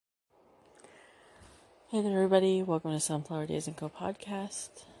Hey there, everybody. Welcome to Sunflower Days and Co. podcast.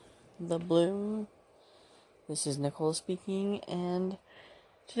 The Bloom. This is Nicole speaking, and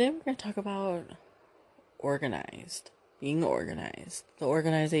today we're going to talk about being organized, the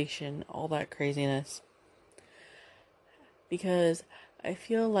organization, all that craziness. Because I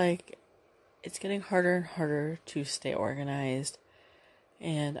feel like it's getting harder and harder to stay organized,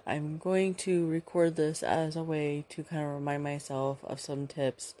 and I'm going to record this as a way to kind of remind myself of some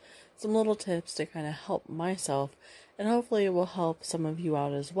little tips to kind of help myself, and hopefully it will help some of you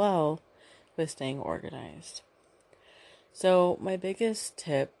out as well with staying organized. So my biggest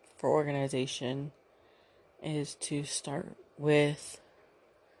tip for organization is to start with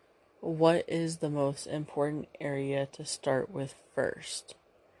what is the most important area to start with first.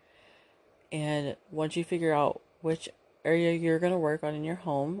 And once you figure out which area you're going to work on in your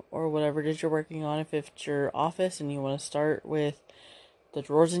home, or whatever it is you're working on, if it's your office and you want to start with the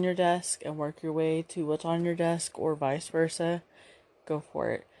drawers in your desk and work your way to what's on your desk, or vice versa, go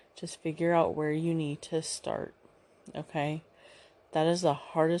for it. Just figure out where you need to start, okay? That is the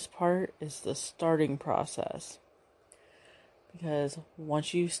hardest part, is the starting process. Because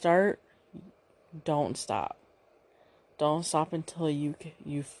once you start, don't stop. Don't stop until you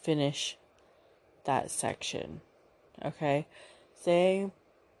finish that section. Okay? Say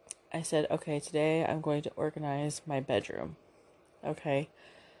I said, okay, today I'm going to organize my bedroom. Okay?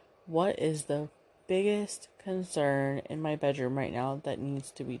 What is the biggest concern in my bedroom right now that needs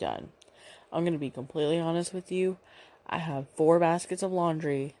to be done? I'm going to be completely honest with you. I have 4 baskets of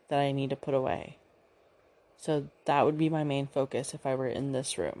laundry that I need to put away. So that would be my main focus if I were in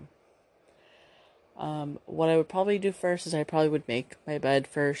this room. What I would probably do first is I probably would make my bed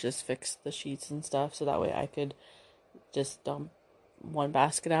first, just fix the sheets and stuff, so that way I could just dump one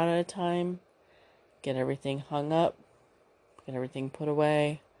basket out at a time, get everything hung up, get everything put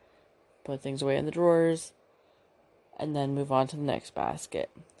away, put things away in the drawers, and then move on to the next basket.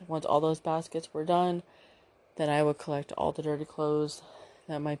 Once all those baskets were done, then I would collect all the dirty clothes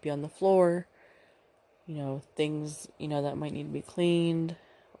that might be on the floor, things, that might need to be cleaned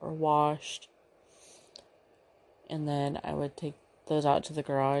or washed. And then I would take those out to the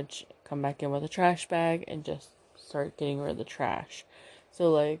garage, come back in with a trash bag, and just start getting rid of the trash.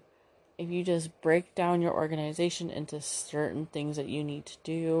 So, if you just break down your organization into certain things that you need to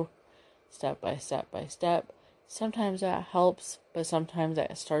do, step by step by step, sometimes that helps, but sometimes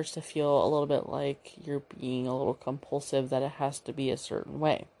that starts to feel a little bit like you're being a little compulsive, that it has to be a certain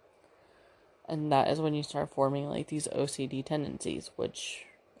way. And that is when you start forming these OCD tendencies, which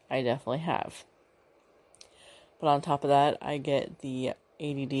I definitely have. But on top of that, I get the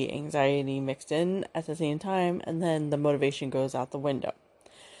ADD anxiety mixed in at the same time, and then the motivation goes out the window.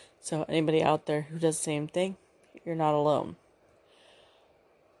 So anybody out there who does the same thing, you're not alone.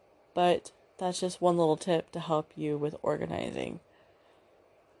 But that's just one little tip to help you with organizing.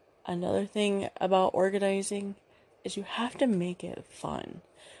 Another thing about organizing is you have to make it fun.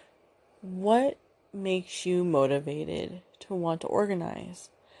 What makes you motivated to want to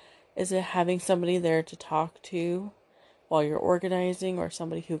organize? Is it having somebody there to talk to while you're organizing, or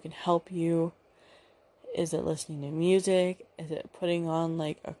somebody who can help you? Is it listening to music? Is it putting on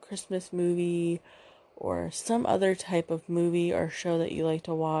a Christmas movie or some other type of movie or show that you like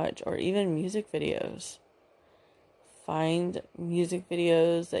to watch, or even music videos? Find music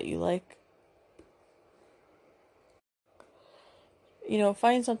videos that you like.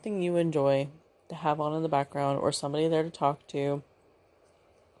 Find something you enjoy to have on in the background, or somebody there to talk to,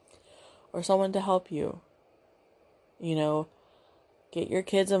 or someone to help you. Get your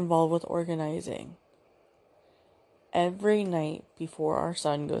kids involved with organizing. Every night before our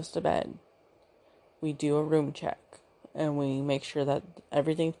son goes to bed, we do a room check, and we make sure that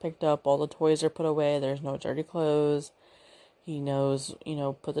everything's picked up, all the toys are put away, there's no dirty clothes. He knows,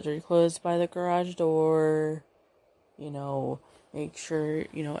 put the dirty clothes by the garage door, make sure,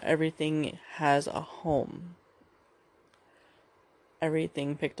 everything has a home.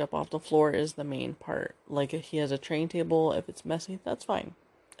 Everything picked up off the floor is the main part. If he has a train table, if it's messy, that's fine.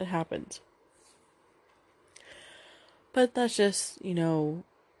 It happens. But that's just,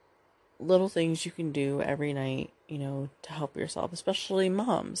 little things you can do every night, to help yourself, especially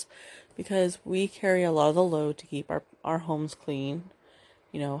moms, because we carry a lot of the load to keep our homes clean,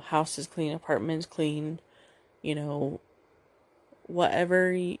 houses clean, apartments clean,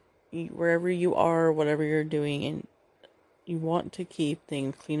 wherever you are, whatever you're doing, and you want to keep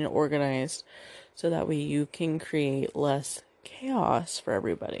things clean and organized so that way you can create less chaos for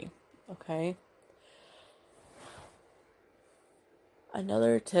everybody, okay?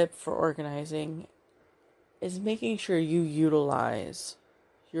 Another tip for organizing is making sure you utilize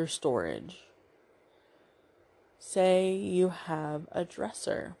your storage. Say you have a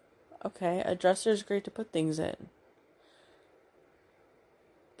dresser. Okay, a dresser is great to put things in.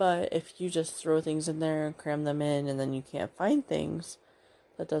 But if you just throw things in there and cram them in and then you can't find things,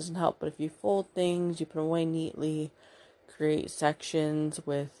 that doesn't help. But if you fold things, you put them away neatly, create sections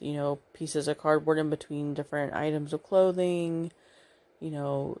with, pieces of cardboard in between different items of clothing,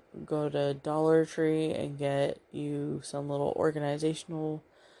 go to Dollar Tree and get you some little organizational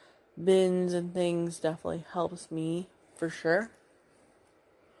bins and things, definitely helps me for sure.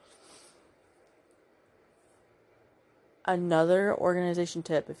 Another organization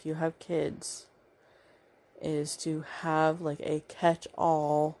tip, if you have kids, is to have like a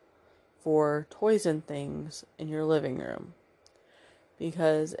catch-all for toys and things in your living room.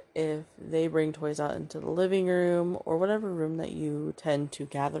 Because if they bring toys out into the living room or whatever room that you tend to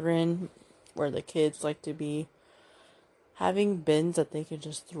gather in, where the kids like to be, having bins that they can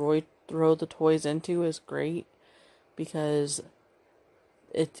just throw the toys into is great, because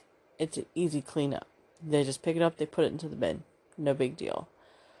it's an easy cleanup. They just pick it up, they put it into the bin, no big deal.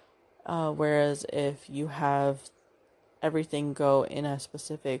 Whereas if you have everything go in a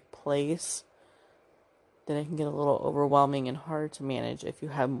specific place, then it can get a little overwhelming and hard to manage if you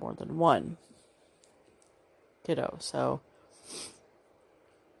have more than one kiddo. So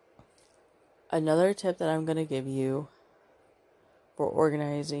another tip that I'm going to give you for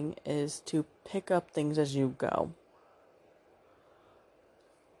organizing is to pick up things as you go.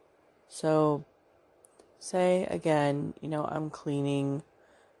 So say again, I'm cleaning,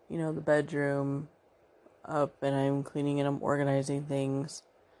 the bedroom up, and I'm cleaning and I'm organizing things.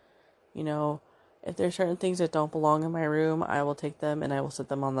 If there's certain things that don't belong in my room, I will take them and I will set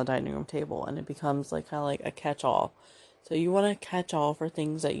them on the dining room table, and it becomes kind of like a catch-all. So you want to catch-all for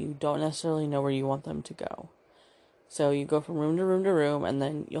things that you don't necessarily know where you want them to go. So you go from room to room to room, and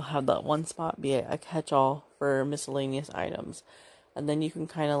then you'll have that one spot be a catch-all for miscellaneous items. And then you can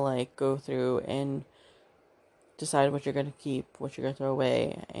kind of go through and decide what you're going to keep, what you're going to throw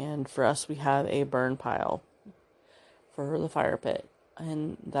away. And for us, we have a burn pile for the fire pit.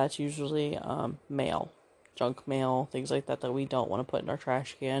 And that's usually mail, junk mail, things like that we don't want to put in our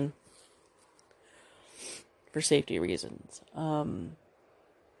trash can for safety reasons.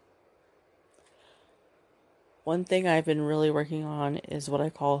 One thing I've been really working on is what I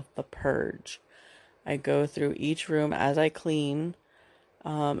call the purge. I go through each room as I clean,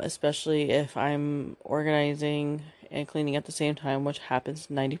 especially if I'm organizing and cleaning at the same time, which happens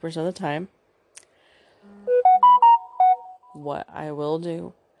 90% of the time. What I will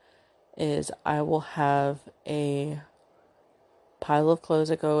do is I will have a pile of clothes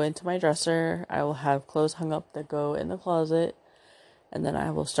that go into my dresser. I will have clothes hung up that go in the closet. And then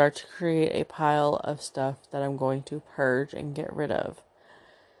I will start to create a pile of stuff that I'm going to purge and get rid of.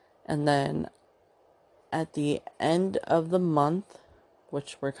 And then at the end of the month,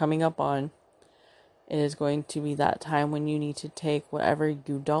 which we're coming up on, it is going to be that time when you need to take whatever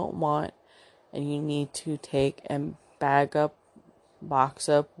you don't want, and you need to take and bag up, box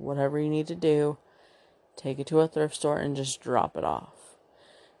up, whatever you need to do, take it to a thrift store and just drop it off.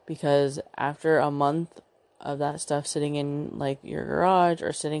 Because after a month of that stuff sitting in your garage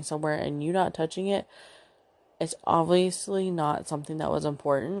or sitting somewhere and you not touching it, it's obviously not something that was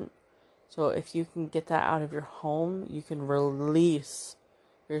important. So if you can get that out of your home, you can release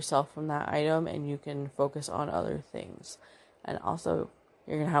yourself from that item and you can focus on other things. And also,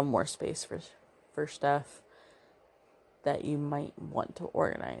 you're going to have more space for stuff that you might want to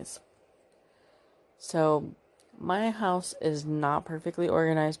organize. So my house is not perfectly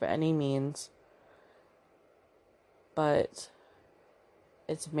organized by any means, but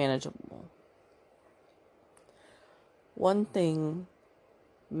it's manageable. One thing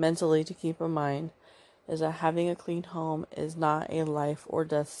mentally to keep in mind is that having a clean home is not a life or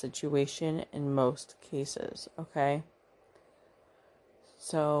death situation in most cases, okay?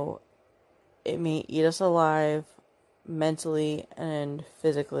 So it may eat us alive mentally and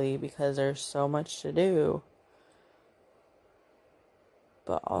physically because there's so much to do,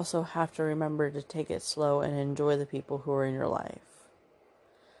 but also have to remember to take it slow and enjoy the people who are in your life,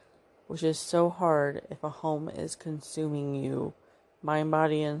 which is so hard if a home is consuming you mind,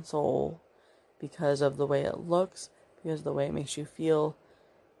 body, and soul because of the way it looks, because of the way it makes you feel,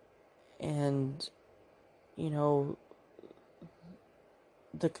 and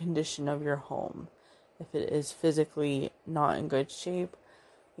the condition of your home. If it is physically not in good shape,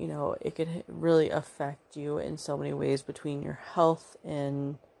 it could really affect you in so many ways between your health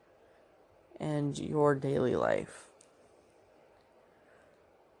and your daily life.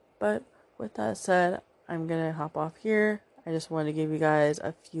 But with that said, I'm gonna hop off here. I just wanted to give you guys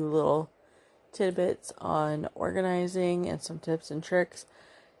a few little tidbits on organizing and some tips and tricks.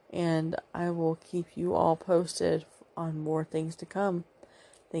 And I will keep you all posted on more things to come.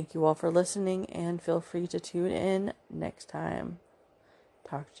 Thank you all for listening, and feel free to tune in next time.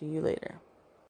 Talk to you later.